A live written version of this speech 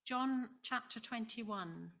John chapter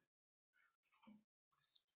 21.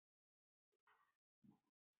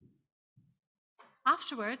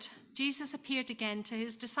 Afterward, Jesus appeared again to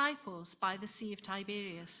his disciples by the Sea of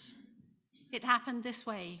Tiberias. It happened this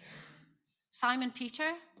way. Simon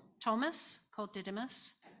Peter, Thomas, called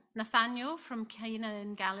Didymus, Nathanael from Cana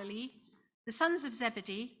in Galilee, the sons of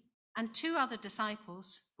Zebedee, and 2 other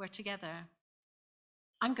disciples were together.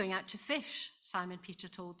 "I'm going out to fish," Simon Peter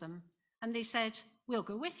told them, and they said, "We'll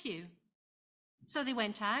go with you." So they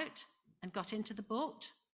went out and got into the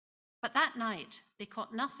boat, but that night they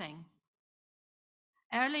caught nothing.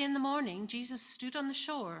 Early in the morning, Jesus stood on the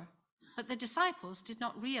shore, but the disciples did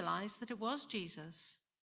not realize that it was Jesus.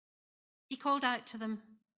 He called out to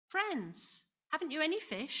them, "Friends, haven't you any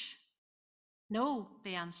fish?" "No,"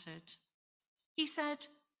 they answered. He said,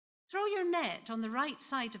 "Throw your net on the right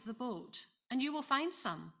side of the boat, and you will find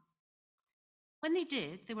some." When they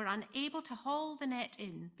did, they were unable to haul the net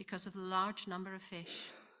in because of the large number of fish.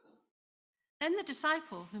 Then the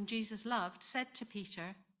disciple whom Jesus loved said to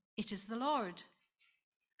Peter, "It is the Lord."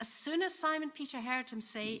 As soon as Simon Peter heard him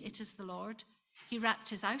say, "It is the Lord," he wrapped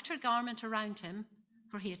his outer garment around him,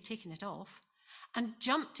 for he had taken it off, and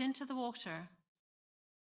jumped into the water.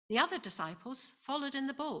 The other disciples followed in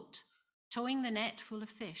the boat, towing the net full of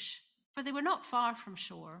fish, for they were not far from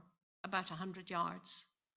shore, about 100 yards.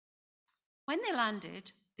 When they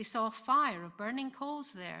landed, they saw a fire of burning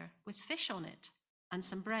coals there with fish on it and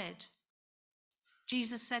some bread.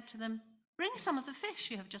 Jesus said to them, "Bring some of the fish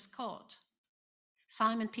you have just caught."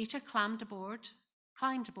 Simon Peter climbed aboard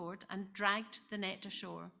and dragged the net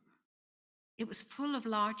ashore. It was full of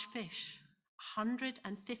large fish,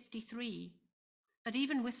 153, but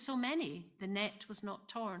even with so many, the net was not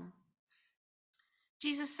torn.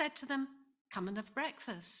 Jesus said to them, "Come and have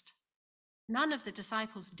breakfast." None of the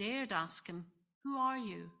disciples dared ask him, "Who are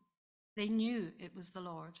you?" They knew it was the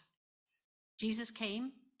Lord. Jesus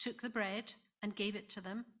came, took the bread, and gave it to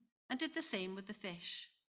them, and did the same with the fish.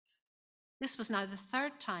 This was now the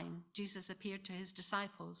 3rd time Jesus appeared to his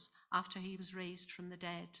disciples after he was raised from the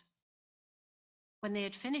dead. When they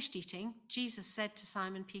had finished eating, Jesus said to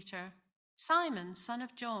Simon Peter, "Simon, son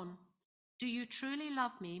of John, do you truly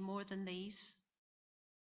love me more than these?"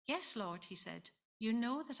 "Yes, Lord," he said, "you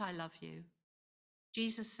know that I love you."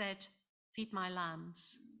 Jesus said, "Feed my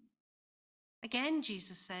lambs." Again,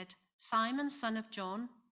 Jesus said, "Simon, son of John,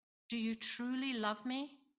 do you truly love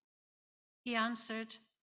me?" He answered,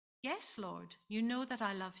 "Yes, Lord, you know that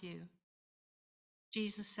I love you."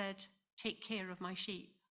 Jesus said, "Take care of my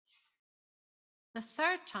sheep." The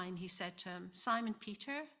 3rd time he said to him, Simon,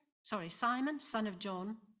 son of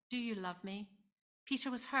John, do you love me?" Peter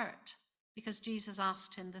was hurt because Jesus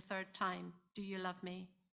asked him the 3rd time, "Do you love me?"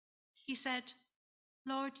 He said,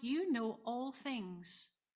 "Lord, you know all things.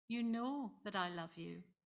 You know that I love you."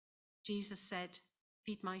 Jesus said,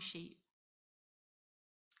 "Feed my sheep.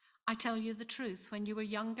 I tell you the truth, when you were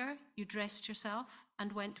younger, you dressed yourself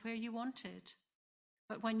and went where you wanted.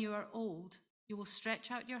 But when you are old, you will stretch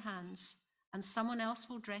out your hands, and someone else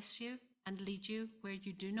will dress you and lead you where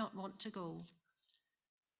you do not want to go."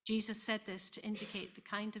 Jesus said this to indicate the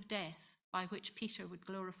kind of death by which Peter would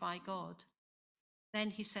glorify God. Then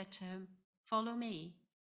he said to him, "Follow me."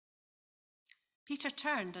 Peter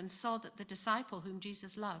turned and saw that the disciple whom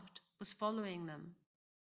Jesus loved was following them.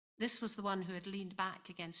 This was the one who had leaned back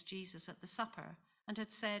against Jesus at the supper and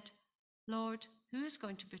had said, "Lord, who is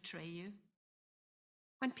going to betray you?"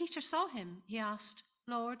 When Peter saw him, he asked,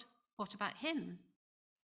 "Lord, what about him?"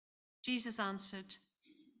 Jesus answered,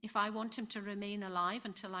 "If I want him to remain alive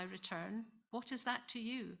until I return, what is that to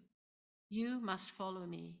you? You must follow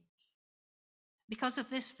me." Because of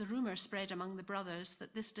this, the rumor spread among the brothers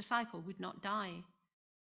that this disciple would not die.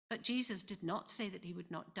 But Jesus did not say that he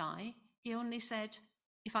would not die. He only said,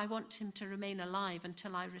 "If I want him to remain alive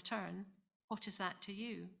until I return, what is that to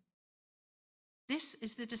you?" This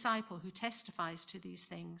is the disciple who testifies to these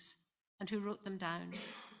things and who wrote them down.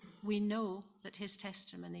 We know that his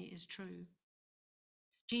testimony is true.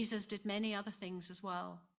 Jesus did many other things as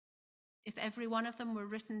well. If every one of them were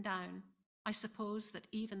written down, I suppose that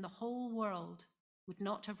even the whole world would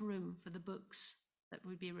not have room for the books that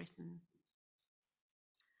would be written.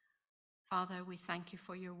 Father, we thank you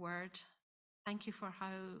for your word. Thank you for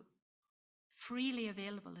how freely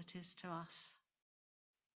available it is to us.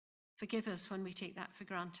 Forgive us when we take that for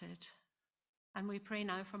granted. And we pray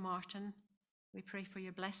now for Martin. We pray for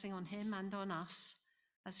your blessing on him and on us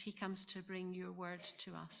as he comes to bring your word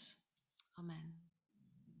to us. Amen.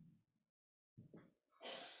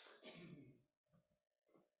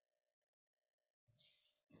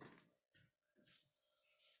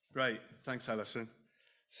 Great, thanks Alison.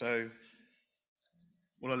 So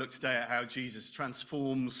Well, I look today at how Jesus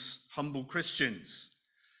transforms humble Christians.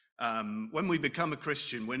 When we become a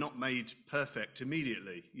Christian, we're not made perfect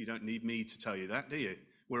immediately. You don't need me to tell you that, do you?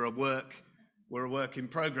 We're a work in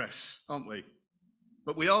progress, aren't we?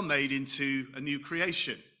 But we are made into a new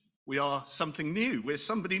creation. We are something new. We're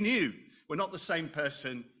somebody new. We're not the same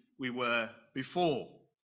person we were before.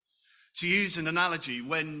 To use an analogy,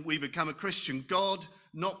 when we become a Christian, God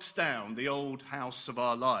knocks down the old house of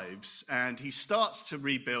our lives and he starts to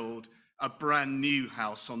rebuild a brand new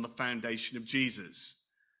house on the foundation of Jesus.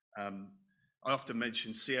 I often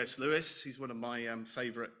mention C.S. Lewis. He's one of my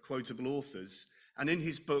favorite quotable authors. And in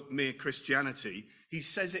his book, Mere Christianity, he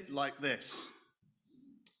says it like this,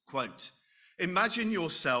 quote, "Imagine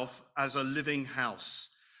yourself as a living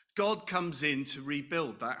house. God comes in to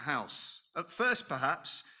rebuild that house. At first,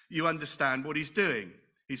 perhaps, you understand what he's doing.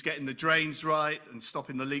 He's getting the drains right and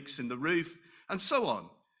stopping the leaks in the roof and so on.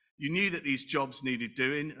 You knew that these jobs needed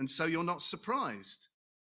doing, and so you're not surprised.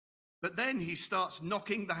 But then he starts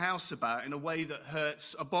knocking the house about in a way that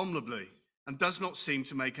hurts abominably and does not seem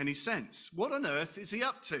to make any sense. What on earth is he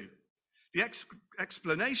up to? The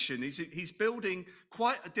explanation is that he's building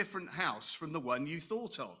quite a different house from the one you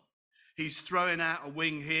thought of. He's throwing out a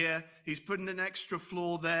wing here, he's putting an extra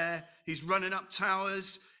floor there, he's running up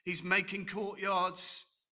towers, he's making courtyards.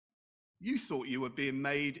 You thought you were being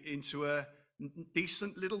made into a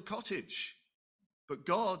decent little cottage, but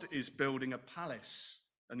God is building a palace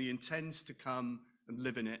and he intends to come and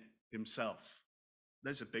live in it himself."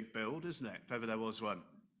 There's a big build, isn't it, if ever there was one?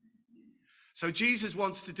 So Jesus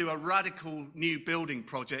wants to do a radical new building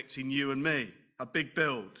project in you and me, a big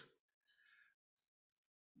build.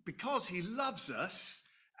 Because he loves us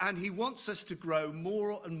and he wants us to grow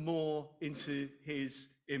more and more into his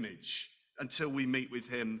image until we meet with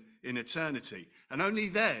him in eternity. And only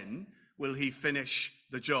then will he finish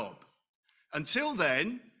the job. Until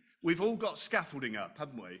then, we've all got scaffolding up,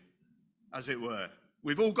 haven't we? As it were.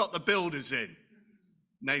 We've all got the builders in,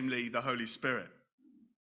 namely the Holy Spirit.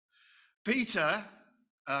 Peter,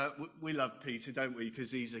 we love Peter, don't we?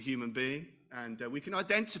 Because he's a human being. And we can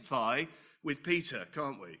identify with Peter,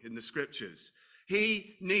 can't we, in the scriptures?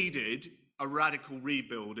 He needed a radical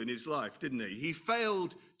rebuild in his life, didn't he? He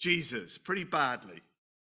failed Jesus pretty badly.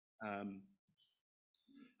 And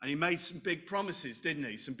he made some big promises, didn't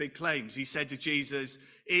he? Some big claims. He said to Jesus,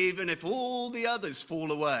 "Even if all the others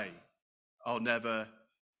fall away, I'll never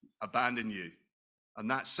abandon you." And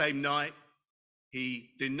that same night,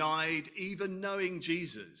 he denied even knowing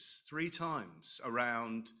Jesus 3 times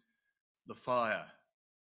around the fire,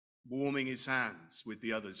 warming his hands with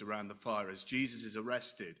the others around the fire as Jesus is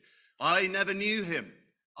arrested. "I never knew him.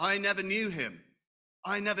 I never knew him.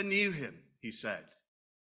 I never knew him," he said.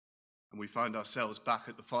 And we find ourselves back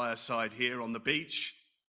at the fireside here on the beach,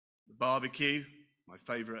 the barbecue, my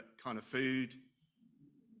favorite kind of food.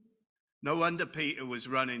 No wonder Peter was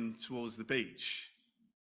running towards the beach.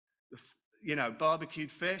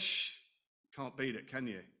 Barbecued fish, can't beat it, can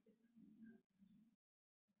you?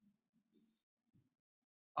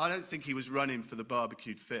 I don't think he was running for the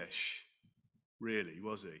barbecued fish, really,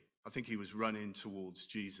 was he? I think he was running towards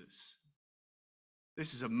Jesus.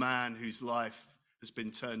 This is a man whose life has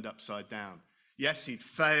been turned upside down. Yes, he'd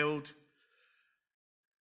failed,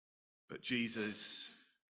 but Jesus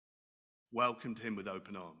welcomed him with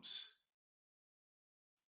open arms.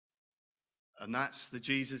 And that's the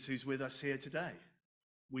Jesus who's with us here today.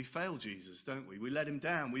 We fail Jesus, don't we? We let him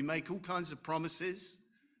down. We make all kinds of promises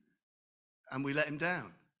and we let him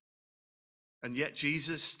down. And yet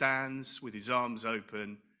Jesus stands with his arms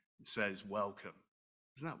open and says, "Welcome."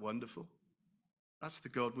 Isn't that wonderful? That's the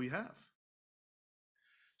God we have.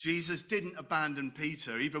 Jesus didn't abandon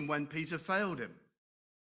Peter even when Peter failed him.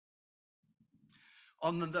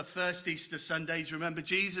 On the first Easter Sunday, do you remember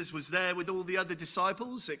Jesus was there with all the other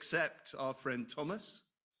disciples except our friend Thomas,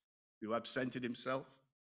 who absented himself?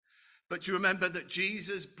 But do you remember that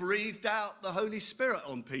Jesus breathed out the Holy Spirit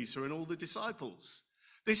on Peter and all the disciples?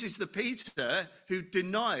 This is the Peter who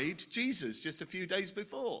denied Jesus just a few days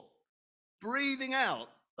before, breathing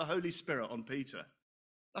out the Holy Spirit on Peter.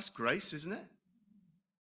 That's grace, isn't it?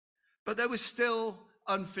 But there was still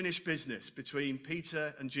unfinished business between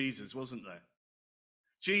Peter and Jesus, wasn't there?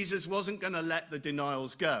 Jesus wasn't going to let the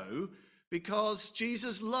denials go because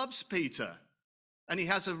Jesus loves Peter and he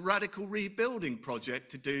has a radical rebuilding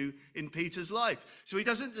project to do in Peter's life. So he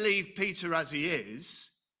doesn't leave Peter as he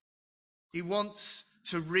is. He wants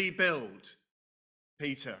to rebuild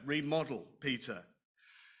Peter, remodel Peter.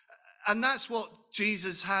 And that's what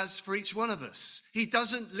Jesus has for each one of us. He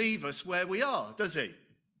doesn't leave us where we are, does he?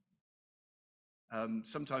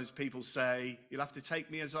 Sometimes people say, "You'll have to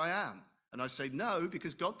take me as I am." And I say, no,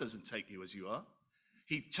 because God doesn't take you as you are.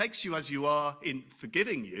 He takes you as you are in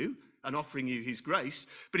forgiving you and offering you his grace,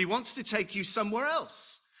 but he wants to take you somewhere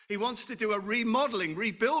else. He wants to do a remodeling,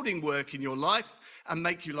 rebuilding work in your life and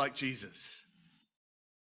make you like Jesus.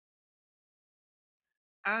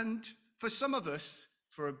 And for some of us,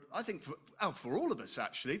 for all of us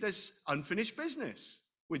actually, there's unfinished business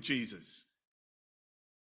with Jesus.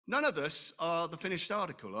 None of us are the finished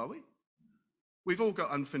article, are we? We've all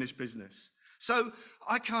got unfinished business. So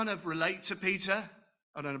I kind of relate to Peter.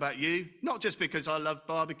 I don't know about you, not just because I love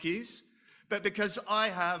barbecues, but because I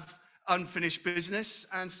have unfinished business,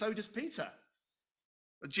 and so does Peter.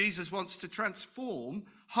 Jesus wants to transform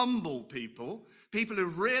humble people who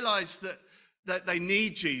realize that they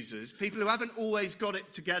need Jesus, people who haven't always got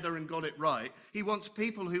it together and got it right. He wants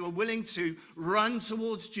people who are willing to run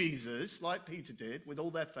towards Jesus, like Peter did, with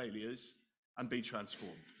all their failures, and be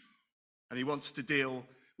transformed. And he wants to deal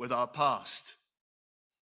with our past.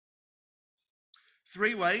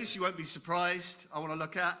 3 ways, you won't be surprised, I want to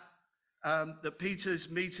look at, that Peter's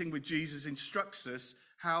meeting with Jesus instructs us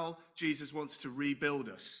how Jesus wants to rebuild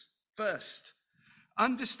us. First,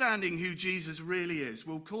 understanding who Jesus really is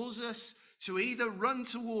will cause us to either run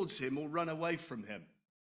towards him or run away from him.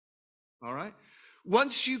 All right?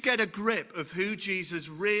 Once you get a grip of who Jesus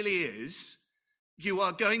really is, you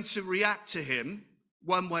are going to react to him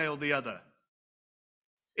one way or the other.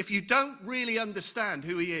 If you don't really understand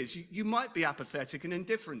who he is, you might be apathetic and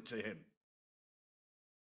indifferent to him.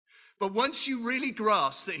 But once you really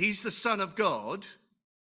grasp that he's the Son of God,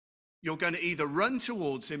 you're going to either run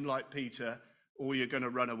towards him like Peter, or you're going to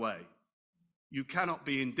run away. You cannot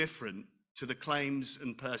be indifferent to the claims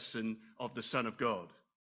and person of the Son of God.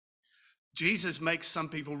 Jesus makes some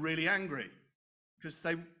people really angry because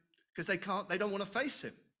they don't want to face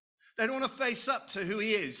him. They don't want to face up to who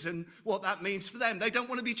he is and what that means for them. They don't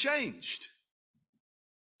want to be changed.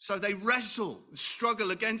 So they wrestle and struggle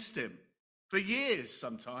against him for years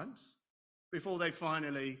sometimes before they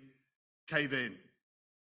finally cave in.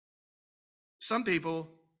 Some people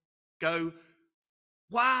go,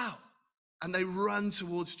 wow, and they run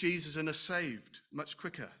towards Jesus and are saved much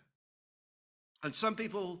quicker. And some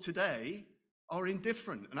people today are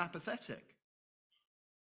indifferent and apathetic.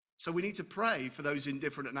 So we need to pray for those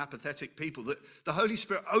indifferent and apathetic people, that the Holy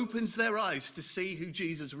Spirit opens their eyes to see who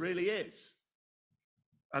Jesus really is,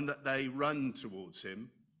 and that they run towards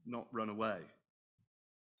him, not run away.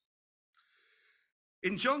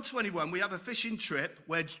 In John 21, we have a fishing trip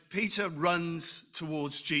where Peter runs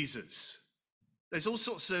towards Jesus. There's all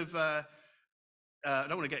sorts of, I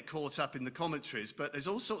don't want to get caught up in the commentaries, but there's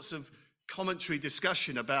all sorts of commentary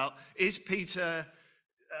discussion about, is Peter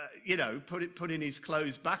putting his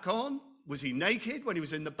clothes back on? Was he naked when he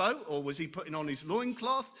was in the boat, or was he putting on his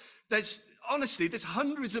loincloth? There's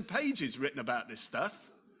hundreds of pages written about this stuff.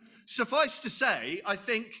 Suffice to say, I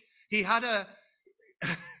think he had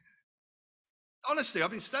honestly,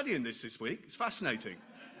 I've been studying this week. It's fascinating.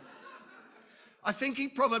 I think he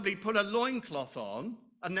probably put a loincloth on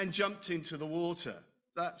and then jumped into the water.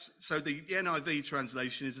 So the NIV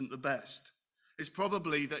translation isn't the best. It's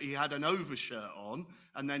probably that he had an overshirt on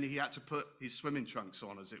and then he had to put his swimming trunks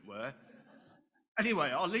on, as it were.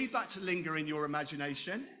 Anyway, I'll leave that to linger in your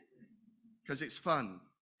imagination because it's fun.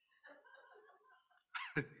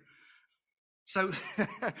 So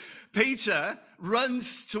Peter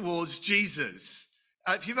runs towards Jesus.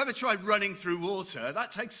 If you've ever tried running through water,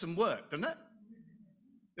 that takes some work, doesn't it?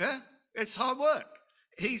 Yeah, it's hard work.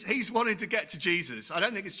 He's wanting to get to Jesus. I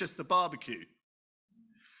don't think it's just the barbecue.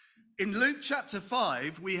 In Luke chapter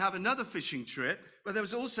 5, we have another fishing trip where there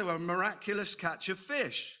was also a miraculous catch of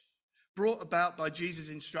fish brought about by Jesus'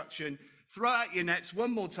 instruction, throw out your nets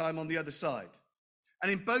one more time on the other side. And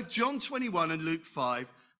in both John 21 and Luke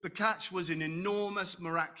 5, the catch was an enormous,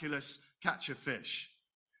 miraculous catch of fish.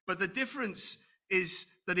 But the difference is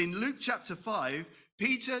that in Luke chapter 5,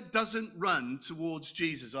 Peter doesn't run towards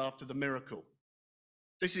Jesus after the miracle.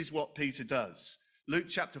 This is what Peter does. Luke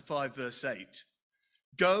chapter 5, verse 8.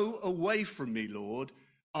 Go away from me, Lord,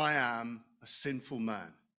 I am a sinful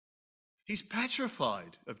man. He's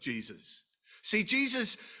petrified of Jesus. See,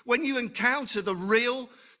 Jesus, when you encounter the real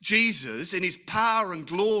Jesus in his power and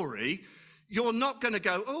glory, you're not going to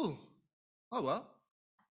go, oh well,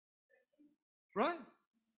 right?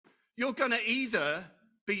 You're going to either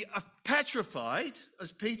be petrified,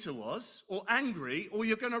 as Peter was, or angry, or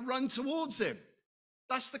you're going to run towards him.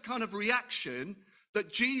 That's the kind of reaction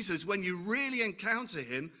that Jesus, when you really encounter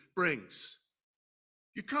him, brings.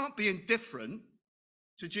 You can't be indifferent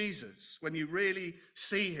to Jesus when you really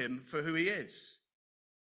see him for who he is.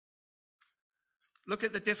 Look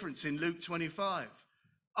at the difference in Luke 25.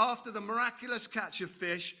 After the miraculous catch of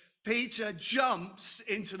fish, Peter jumps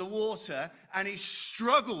into the water and he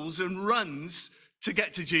struggles and runs to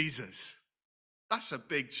get to Jesus. That's a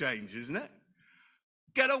big change, isn't it?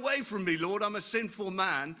 Get away from me, Lord, I'm a sinful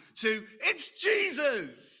man, to it's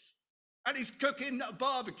Jesus. And he's cooking a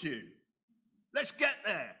barbecue. Let's get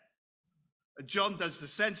there. And John does the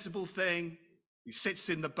sensible thing. He sits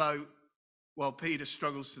in the boat while Peter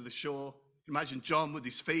struggles to the shore. Imagine John with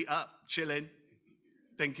his feet up, chilling,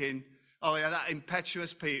 thinking, oh yeah, that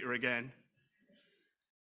impetuous Peter again.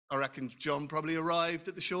 I reckon John probably arrived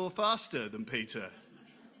at the shore faster than Peter.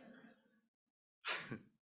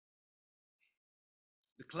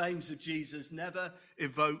 The claims of Jesus never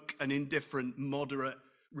evoke an indifferent, moderate,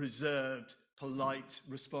 reserved, polite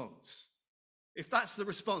response. If that's the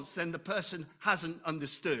response, then the person hasn't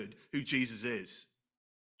understood who Jesus is.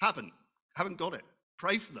 Haven't got it.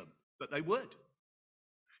 Pray for them, but they would.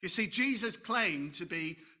 You see, Jesus claimed to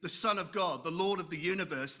be the Son of God, the Lord of the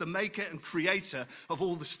universe, the maker and creator of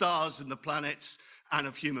all the stars and the planets and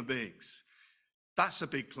of human beings. That's a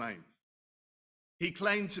big claim. He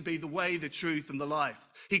claimed to be the way, the truth, and the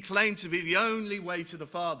life. He claimed to be the only way to the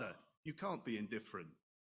Father. You can't be indifferent.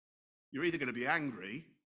 You're either going to be angry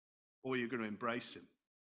or you're going to embrace him,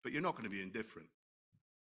 but you're not going to be indifferent.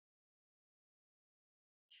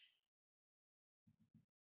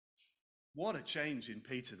 What a change in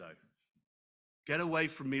Peter, though. Get away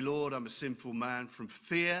from me, Lord, I'm a sinful man. From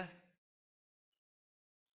fear,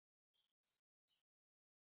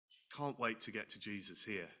 can't wait to get to Jesus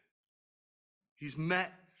here. He's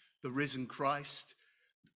met the risen Christ.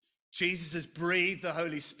 Jesus has breathed the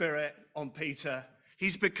Holy Spirit on Peter.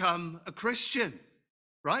 He's become a Christian,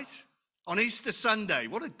 right? On Easter Sunday,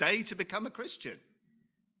 what a day to become a Christian.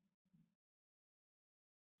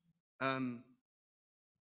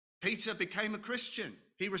 Peter became a Christian.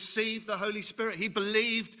 He received the Holy Spirit. He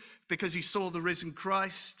believed because he saw the risen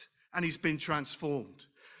Christ, and he's been transformed.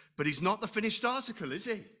 But he's not the finished article, is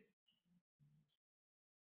he?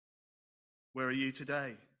 Where are you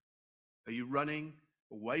today? Are you running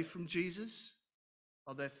away from Jesus?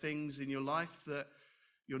 Are there things in your life that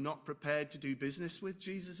you're not prepared to do business with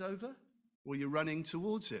Jesus over? Or you're running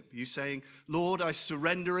towards him? Are you saying, Lord, I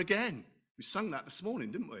surrender again? We sung that this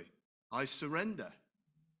morning, didn't we? I surrender.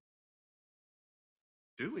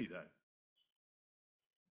 Do we, though?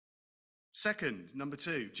 Second, number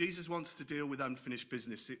two, Jesus wants to deal with unfinished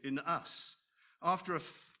business in us. After a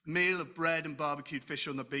meal of bread and barbecued fish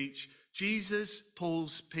on the beach, Jesus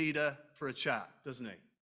pulls Peter for a chat, doesn't he?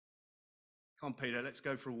 Come on, Peter, let's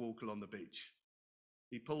go for a walk along the beach.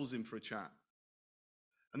 He pulls him for a chat.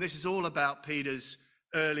 And this is all about Peter's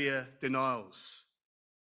earlier denials.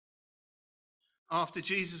 After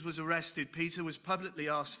Jesus was arrested, Peter was publicly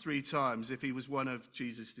asked 3 times if he was one of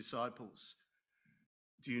Jesus' disciples.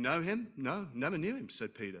 Do you know him? No, never knew him,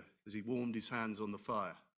 said Peter, as he warmed his hands on the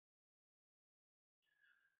fire.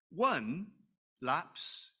 1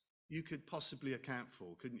 lapse you could possibly account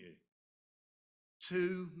for, couldn't you?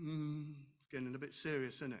 2, getting a bit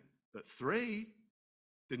serious, isn't it? But 3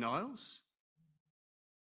 denials,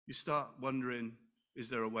 you start wondering, is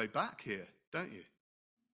there a way back here, don't you?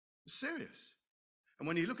 It's serious. And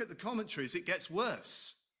when you look at the commentaries, it gets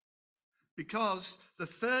worse. Because the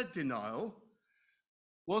 3rd denial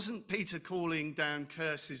wasn't Peter calling down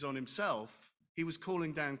curses on himself, he was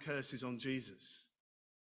calling down curses on Jesus.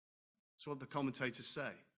 That's what the commentators say.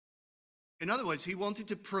 In other words, he wanted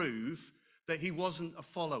to prove that he wasn't a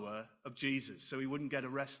follower of Jesus, so he wouldn't get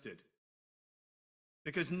arrested.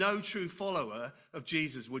 Because no true follower of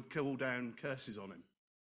Jesus would call down curses on him.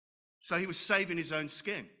 So he was saving his own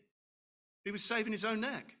skin. He was saving his own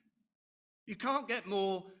neck. You can't get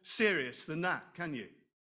more serious than that, can you?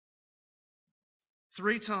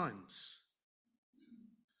 3 times.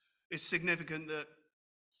 It's significant that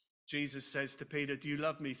Jesus says to Peter, do you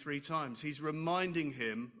love me 3 times? He's reminding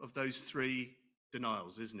him of those 3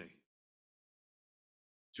 denials, isn't he?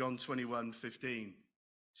 John 21:15.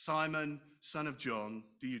 Simon, son of John,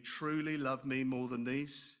 do you truly love me more than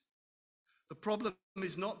these? The problem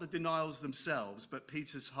is not the denials themselves, but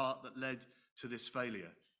Peter's heart that led to this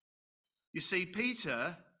failure. You see,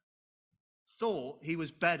 Peter thought he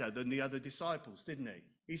was better than the other disciples, didn't he?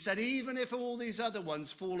 He said, even if all these other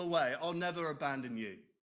ones fall away, I'll never abandon you.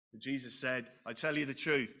 And Jesus said, I tell you the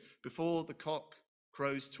truth, before the cock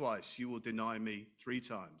crows twice, you will deny me 3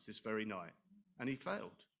 times this very night. And he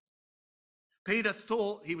failed. Peter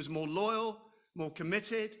thought he was more loyal, more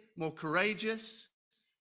committed, more courageous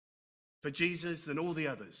for Jesus than all the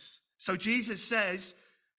others. So Jesus says,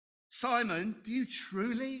 Simon, do you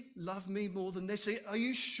truly love me more than this? Are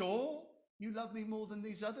you sure you love me more than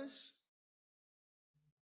these others?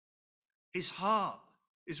 His heart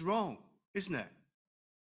is wrong, isn't it?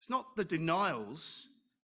 It's not the denials.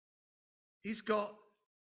 He's got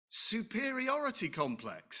superiority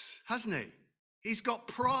complex, hasn't he? He's got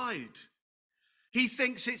pride. He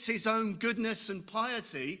thinks it's his own goodness and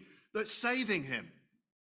piety that's saving him.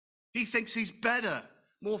 He thinks he's better,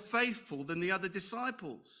 more faithful than the other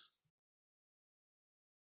disciples.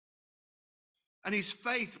 And his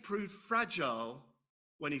faith proved fragile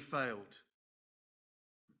when he failed.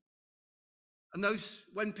 And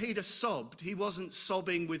when Peter sobbed, he wasn't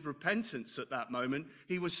sobbing with repentance at that moment.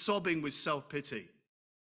 He was sobbing with self-pity.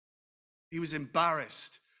 He was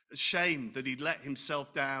embarrassed, ashamed that he'd let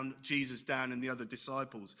himself down, Jesus down, and the other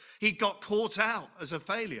disciples. He got caught out as a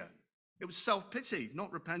failure. It was self-pity,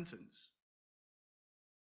 not repentance.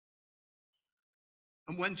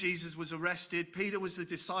 And when Jesus was arrested, Peter was the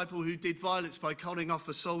disciple who did violence by cutting off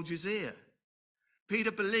a soldier's ear.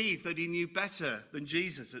 Peter believed that he knew better than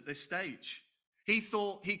Jesus at this stage. He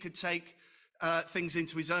thought he could take things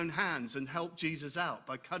into his own hands and help Jesus out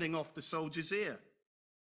by cutting off the soldier's ear.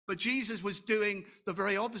 But Jesus was doing the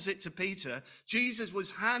very opposite to Peter. Jesus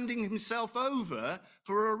was handing himself over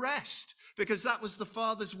for arrest because that was the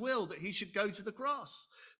Father's will, that he should go to the cross.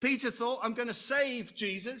 Peter thought, I'm going to save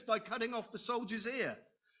Jesus by cutting off the soldier's ear.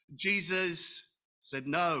 Jesus said,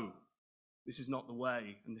 no, this is not the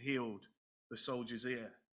way, and healed the soldier's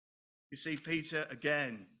ear. You see, Peter,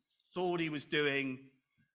 again, thought he was doing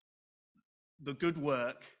the good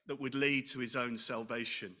work that would lead to his own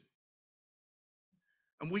salvation.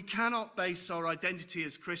 And we cannot base our identity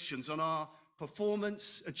as Christians on our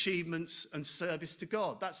performance, achievements, and service to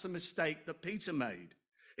God. That's the mistake that Peter made.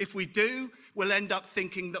 If we do, we'll end up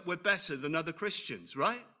thinking that we're better than other Christians,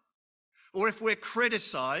 right? Or if we're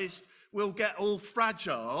criticized, we'll get all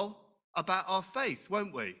fragile about our faith,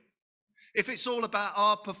 won't we? If it's all about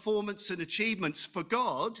our performance and achievements for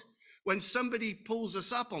God, when somebody pulls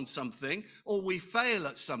us up on something or we fail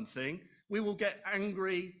at something, we will get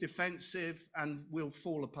angry, defensive, and we'll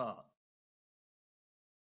fall apart.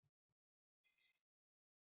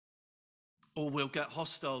 Or we'll get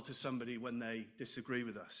hostile to somebody when they disagree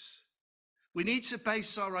with us. We need to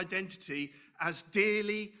base our identity as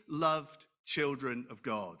dearly loved children of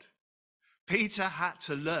God. Peter had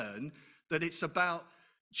to learn that it's about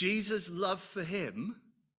Jesus' love for him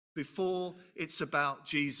before it's about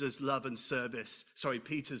Peter's love and service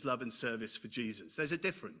for Jesus. There's a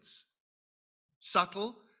difference.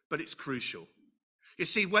 Subtle, but it's crucial. You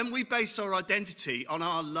see, when we base our identity on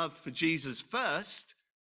our love for Jesus first,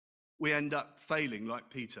 we end up failing like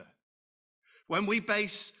Peter. When we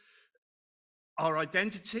base our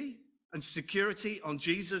identity and security on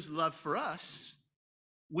Jesus' love for us,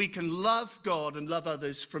 we can love God and love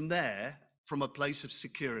others from there, from a place of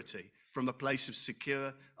security, from a place of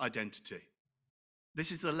secure identity.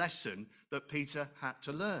 This is the lesson that Peter had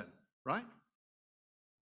to learn, right?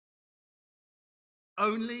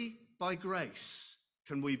 Only by grace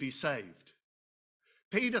can we be saved.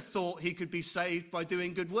 Peter thought he could be saved by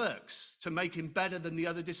doing good works to make him better than the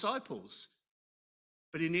other disciples.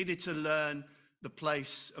 But he needed to learn the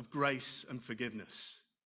place of grace and forgiveness.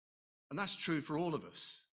 And that's true for all of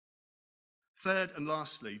us. Third and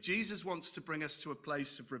lastly, Jesus wants to bring us to a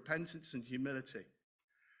place of repentance and humility.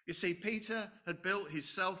 You see, Peter had built his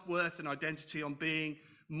self-worth and identity on being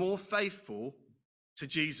more faithful to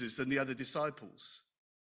Jesus than the other disciples.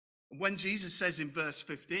 And when Jesus says in verse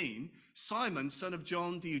 15, Simon, son of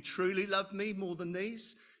John, do you truly love me more than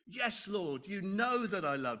these? Yes, Lord, you know that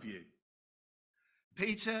I love you.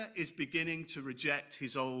 Peter is beginning to reject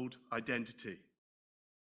his old identity.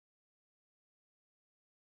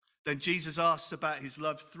 Then Jesus asks about his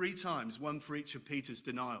love 3 times, one for each of Peter's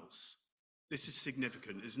denials. This is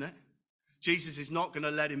significant, isn't it? Jesus is not going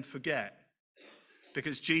to let him forget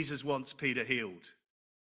because Jesus wants Peter healed.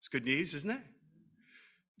 It's good news, isn't it?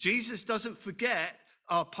 Jesus doesn't forget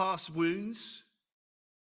our past wounds,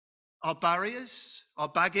 our barriers, our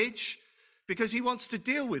baggage, because he wants to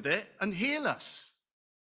deal with it and heal us.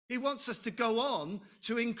 He wants us to go on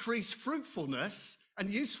to increase fruitfulness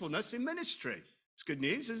and usefulness in ministry. It's good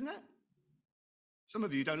news, isn't it? Some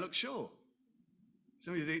of you don't look sure.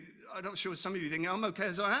 I'm not sure some of you think, I'm okay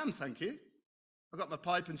as I am, thank you. I've got my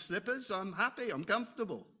pipe and slippers, I'm happy, I'm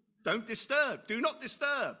comfortable. Don't disturb, do not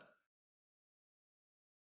disturb.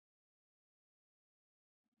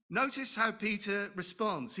 Notice how Peter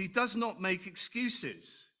responds. He does not make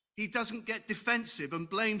excuses. He doesn't get defensive and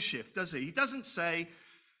blame shift, does he? He doesn't say,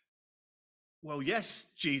 well,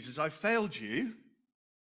 yes, Jesus, I failed you.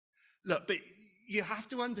 Look, but you have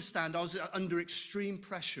to understand, I was under extreme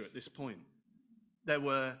pressure at this point. There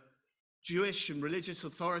were Jewish and religious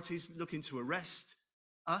authorities looking to arrest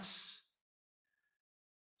us.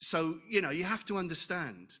 So, you have to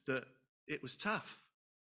understand that it was tough.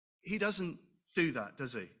 He doesn't do that,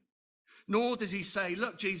 does he? Nor does he say,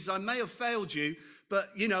 look, Jesus, I may have failed you, but,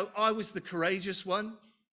 I was the courageous one.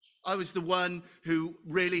 I was the one who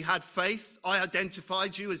really had faith. I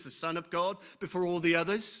identified you as the Son of God before all the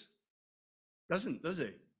others. Doesn't, does he?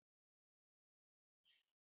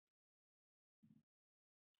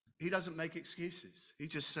 He doesn't make excuses. He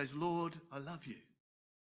just says, Lord, I love you.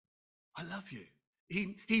 I love you.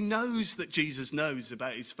 He knows that Jesus knows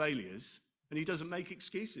about his failures, and he doesn't make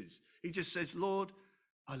excuses. He just says, Lord,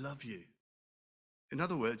 I love you. In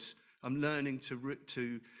other words, I'm learning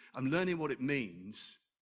I'm learning what it means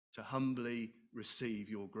to humbly receive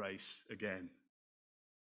your grace again.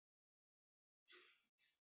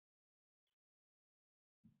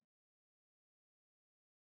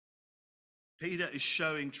 Peter is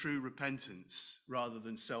showing true repentance rather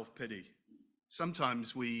than self-pity.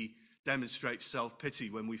 Sometimes we demonstrate self-pity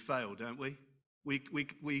when we fail, don't we?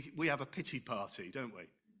 We have a pity party, don't we?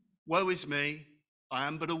 Woe is me, I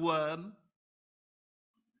am but a worm.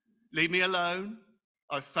 Leave me alone.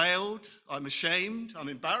 I've failed. I'm ashamed. I'm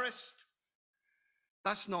embarrassed.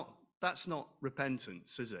 That's not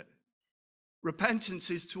repentance, is it? Repentance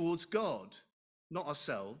is towards God, not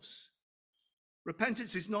ourselves.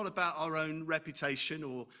 Repentance is not about our own reputation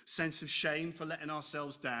or sense of shame for letting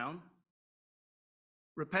ourselves down.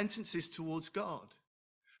 Repentance is towards God.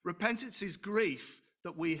 Repentance is grief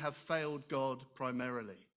that we have failed God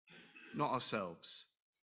primarily, not ourselves.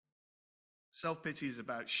 Self-pity is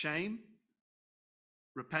about shame.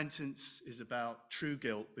 Repentance is about true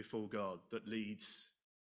guilt before God that leads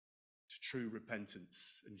to true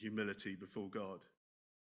repentance and humility before God.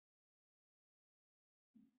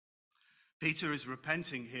 Peter is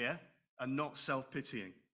repenting here and not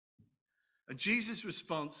self-pitying. And Jesus'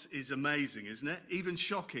 response is amazing, isn't it? Even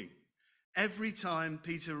shocking. Every time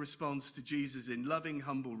Peter responds to Jesus in loving,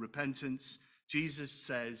 humble repentance, Jesus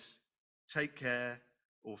says, take care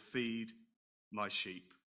or feed my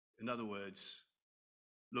sheep. In other words,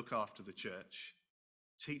 look after the church,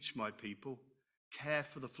 teach my people, care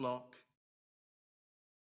for the flock.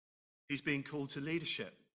 He's being called to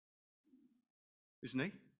leadership, isn't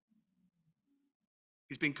he?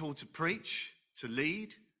 He's been called to preach, to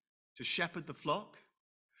lead, to shepherd the flock.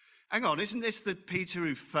 Hang on, isn't this the Peter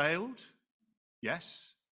who failed?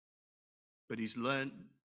 Yes, but he's learned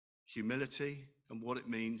humility and what it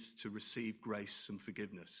means to receive grace and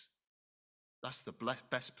forgiveness. That's the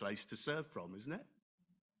best place to serve from, isn't it?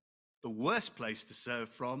 The worst place to serve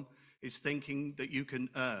from is thinking that you can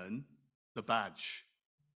earn the badge,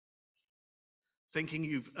 thinking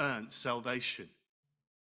you've earned salvation,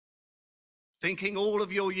 thinking all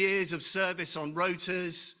of your years of service on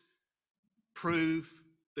rotas prove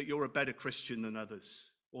that you're a better Christian than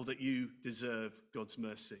others, or that you deserve God's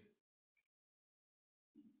mercy.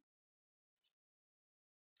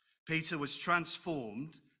 Peter was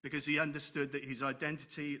transformed because he understood that his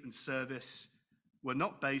identity and service were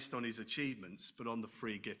not based on his achievements, but on the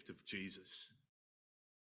free gift of Jesus.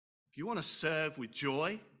 If you want to serve with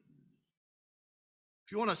joy,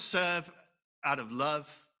 if you want to serve out of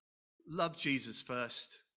love, love Jesus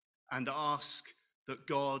first and ask that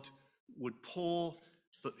God would pour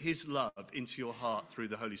his love into your heart through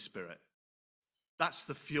the Holy Spirit. That's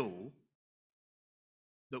the fuel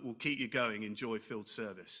that will keep you going in joy-filled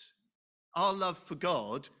service. Our love for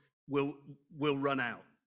God will run out.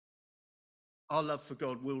 Our love for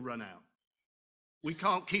God will run out. We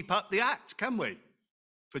can't keep up the act, can we?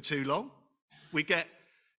 For too long. We get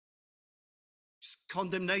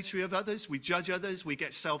condemnatory of others, we judge others, we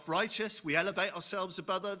get self-righteous, we elevate ourselves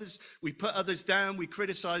above others, we put others down, we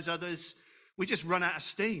criticize others. We just run out of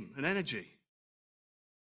steam and energy.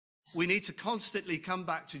 We need to constantly come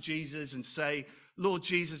back to Jesus and say, Lord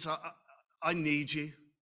Jesus, I need you.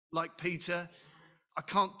 Like Peter, I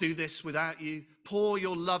can't do this without you. Pour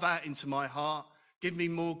your love out into my heart. Give me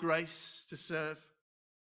more grace to serve.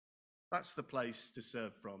 That's the place to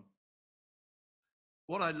serve from.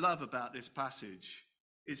 What I love about this passage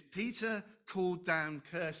is Peter called down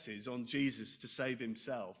curses on Jesus to save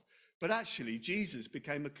himself. But actually, Jesus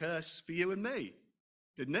became a curse for you and me,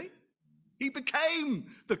 didn't he? He became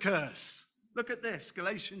the curse. Look at this,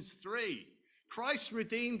 Galatians 3. Christ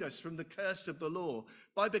redeemed us from the curse of the law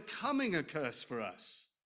by becoming a curse for us.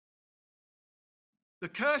 The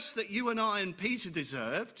curse that you and I and Peter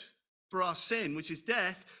deserved for our sin, which is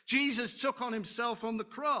death, Jesus took on himself on the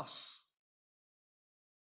cross.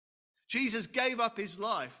 Jesus gave up his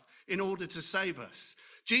life in order to save us.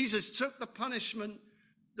 Jesus took the punishment,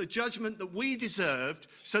 the judgment that we deserved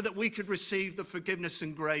so that we could receive the forgiveness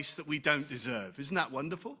and grace that we don't deserve. Isn't that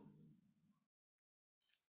wonderful?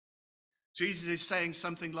 Jesus is saying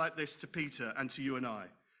something like this to Peter and to you and I.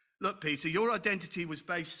 Look, Peter, your identity was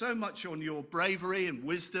based so much on your bravery and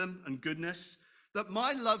wisdom and goodness that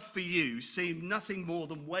my love for you seemed nothing more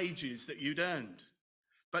than wages that you'd earned.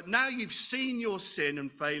 But now you've seen your sin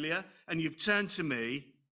and failure and you've turned to me.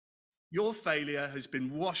 Your failure has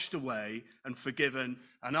been washed away and forgiven,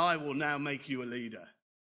 and I will now make you a leader.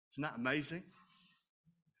 Isn't that amazing?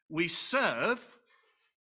 We serve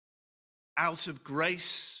out of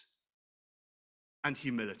grace and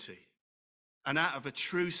humility, and out of a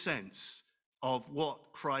true sense of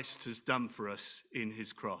what Christ has done for us in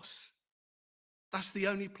his cross. That's the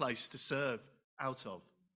only place to serve out of,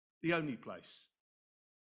 the only place.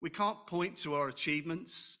 We can't point to our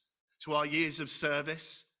achievements, to our years of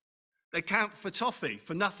service. They count for toffee,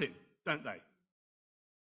 for nothing, don't they?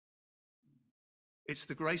 It's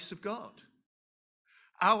the grace of God.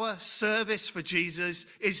 Our service for Jesus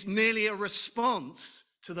is merely a response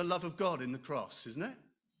to the love of God in the cross, isn't it?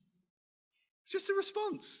 It's just a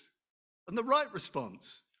response, and the right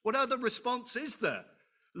response. What other response is there?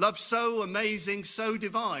 Love so amazing, so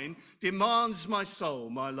divine, demands my soul,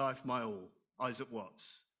 my life, my all. Isaac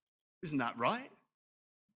Watts. Isn't that right?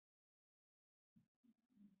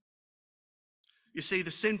 You see,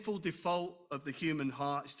 the sinful default of the human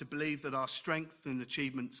heart is to believe that our strength and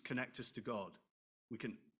achievements connect us to God. We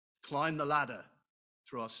can climb the ladder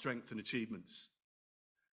through our strength and achievements.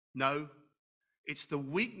 No, it's the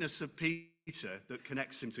weakness of Peter that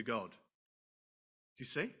connects him to God. Do you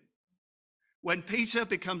see? When Peter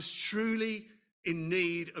becomes truly in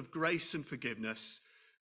need of grace and forgiveness,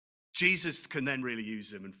 Jesus can then really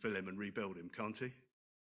use him and fill him and rebuild him, can't he?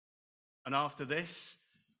 And after this,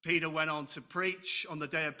 Peter went on to preach on the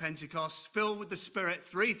day of Pentecost. Filled with the Spirit,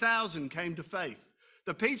 3,000 came to faith.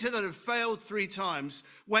 The Peter that had failed 3 times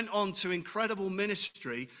went on to incredible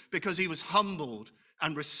ministry because he was humbled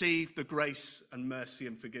and received the grace and mercy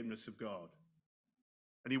and forgiveness of God.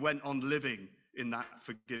 And he went on living in that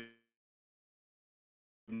forgiveness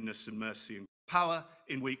and mercy and power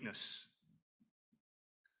in weakness.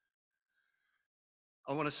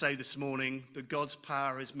 I want to say this morning that God's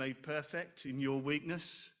power is made perfect in your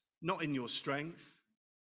weakness, not in your strength.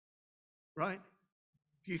 Right?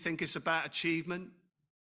 Do you think it's about achievement?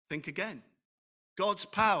 Think again. God's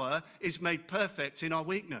power is made perfect in our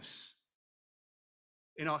weakness,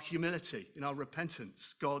 in our humility, in our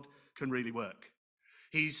repentance. God can really work.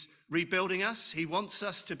 He's rebuilding us. He wants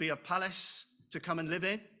us to be a palace to come and live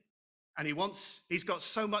in. And he's got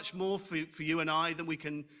so much more for you and I than we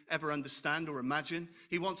can ever understand or imagine.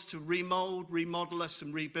 He wants to remodel us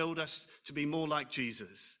and rebuild us to be more like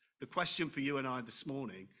Jesus. The question for you and I this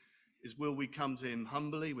morning is, will we come to him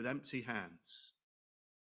humbly with empty hands?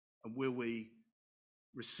 And will we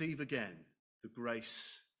receive again the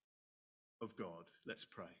grace of God? Let's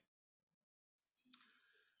pray.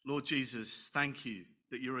 Lord Jesus, thank you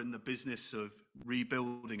that you're in the business of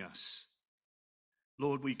rebuilding us.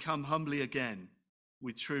 Lord, we come humbly again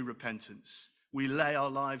with true repentance. We lay our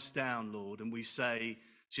lives down, Lord, and we say,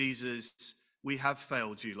 Jesus, we have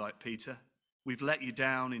failed you like Peter. We've let you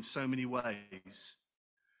down in so many ways.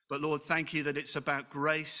 But Lord, thank you that it's about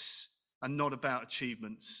grace and not about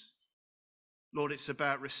achievements. Lord, it's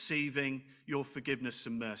about receiving your forgiveness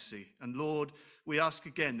and mercy. And Lord, we ask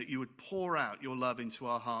again that you would pour out your love into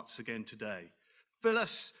our hearts again today. Fill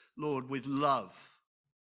us, Lord, with love.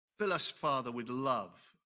 Fill us, Father, with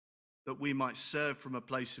love, that we might serve from a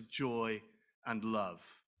place of joy and love,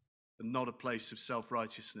 and not a place of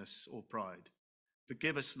self-righteousness or pride.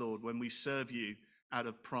 Forgive us, Lord, when we serve you out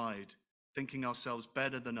of pride, thinking ourselves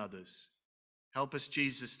better than others. Help us,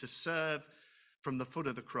 Jesus, to serve from the foot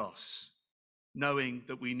of the cross, knowing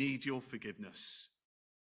that we need your forgiveness,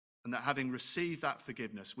 and that having received that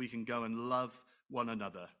forgiveness, we can go and love one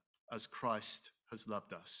another as Christ has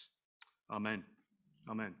loved us. Amen.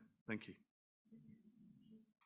 Amen. Thank you.